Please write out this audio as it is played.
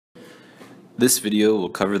This video will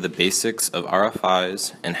cover the basics of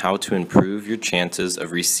RFIs and how to improve your chances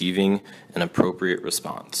of receiving an appropriate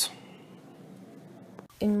response.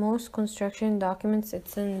 In most construction documents,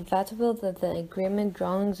 it's inevitable that the agreement,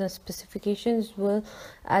 drawings, and specifications will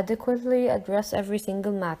adequately address every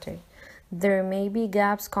single matter. There may be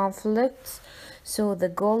gaps, conflicts, so the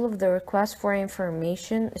goal of the request for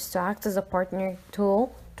information is to act as a partner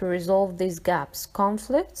tool to resolve these gaps,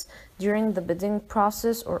 conflicts during the bidding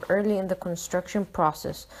process or early in the construction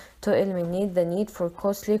process to eliminate the need for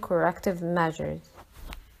costly corrective measures.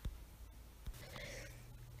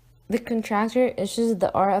 The contractor issues the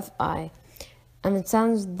RFI and it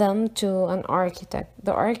sends them to an architect.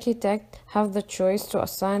 The architect have the choice to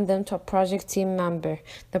assign them to a project team member.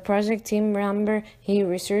 The project team member, he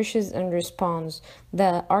researches and responds.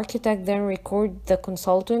 The architect then records the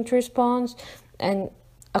consultant response, and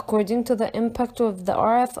according to the impact of the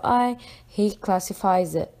RFI, he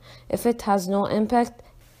classifies it. If it has no impact,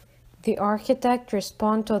 the architect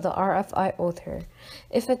responds to the RFI author.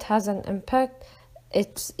 If it has an impact,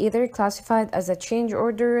 it's either classified as a change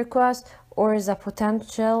order request or as a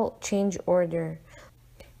potential change order.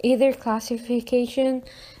 Either classification,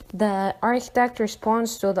 the architect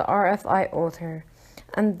responds to the RFI author,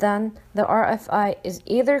 and then the RFI is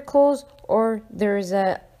either closed or there is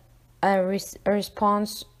a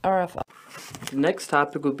response RFI. The next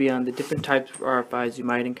topic will be on the different types of RFIs you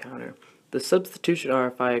might encounter. The substitution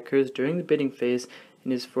RFI occurs during the bidding phase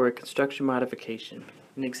and is for a construction modification.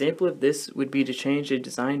 An example of this would be to change a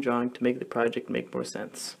design drawing to make the project make more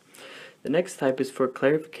sense. The next type is for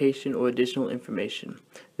clarification or additional information.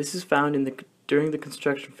 This is found during the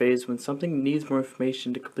construction phase when something needs more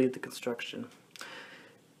information to complete the construction.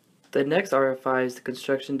 The next RFI is the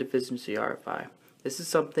construction deficiency RFI. This is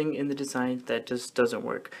something in the design that just doesn't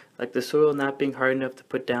work, like the soil not being hard enough to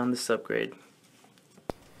put down the subgrade.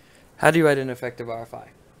 How do you write an effective RFI?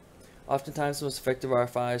 Oftentimes, the most effective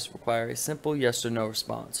RFIs require a simple yes or no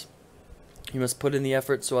response. You must put in the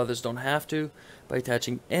effort so others don't have to by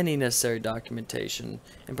attaching any necessary documentation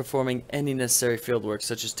and performing any necessary fieldwork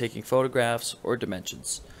such as taking photographs or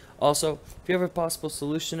dimensions. Also, if you have a possible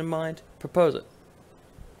solution in mind, propose it.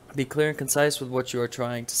 Be clear and concise with what you are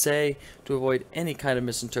trying to say to avoid any kind of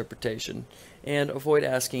misinterpretation, and avoid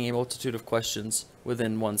asking a multitude of questions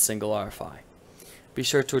within one single RFI. Be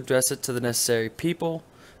sure to address it to the necessary people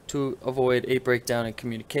to avoid a breakdown in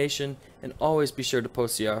communication, and always be sure to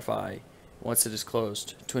post the RFI once it is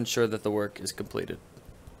closed to ensure that the work is completed.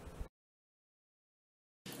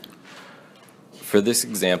 For this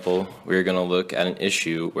example, we are going to look at an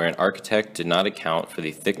issue where an architect did not account for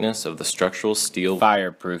the thickness of the structural steel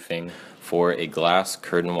fireproofing for a glass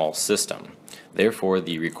curtain wall system. Therefore,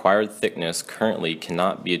 the required thickness currently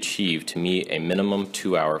cannot be achieved to meet a minimum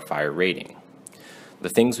 2-hour fire rating. The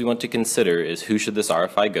things we want to consider is who should this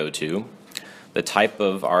RFI go to, the type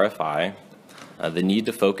of RFI, the need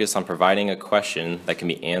to focus on providing a question that can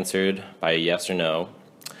be answered by a yes or no,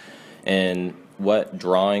 and what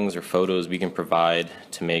drawings or photos we can provide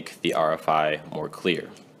to make the RFI more clear.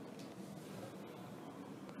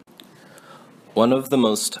 One of the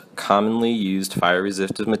most commonly used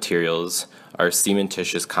fire-resistant materials are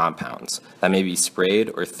cementitious compounds that may be sprayed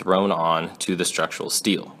or thrown on to the structural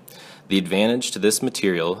steel. The advantage to this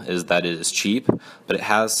material is that it is cheap, but it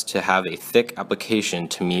has to have a thick application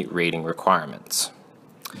to meet rating requirements.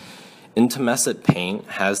 Intumescent paint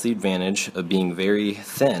has the advantage of being very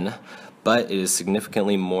thin, but it is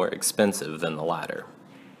significantly more expensive than the latter.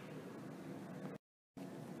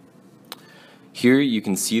 Here you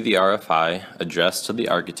can see the RFI addressed to the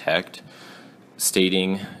architect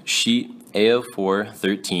stating, sheet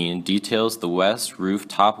A0413 details the west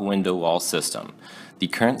rooftop window wall system. The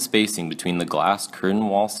current spacing between the glass curtain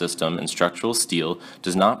wall system and structural steel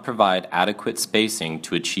does not provide adequate spacing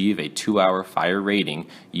to achieve a 2-hour fire rating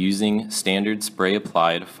using standard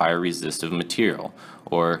spray-applied fire-resistive material,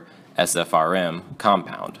 or SFRM,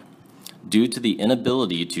 compound. Due to the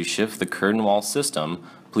inability to shift the curtain wall system,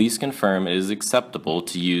 please confirm it is acceptable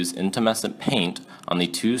to use intumescent paint on the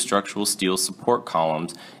 2 structural steel support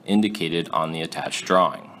columns indicated on the attached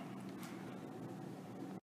drawing.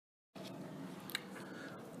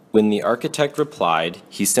 When the architect replied,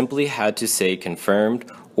 he simply had to say confirmed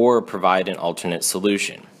or provide an alternate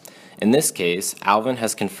solution. In this case, Alvin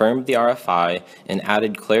has confirmed the RFI and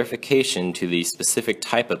added clarification to the specific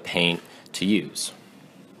type of paint to use.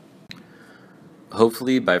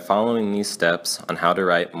 Hopefully, by following these steps on how to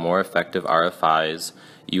write more effective RFIs,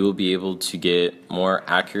 you will be able to get more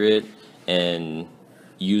accurate and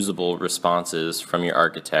usable responses from your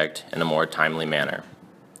architect in a more timely manner.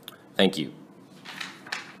 Thank you.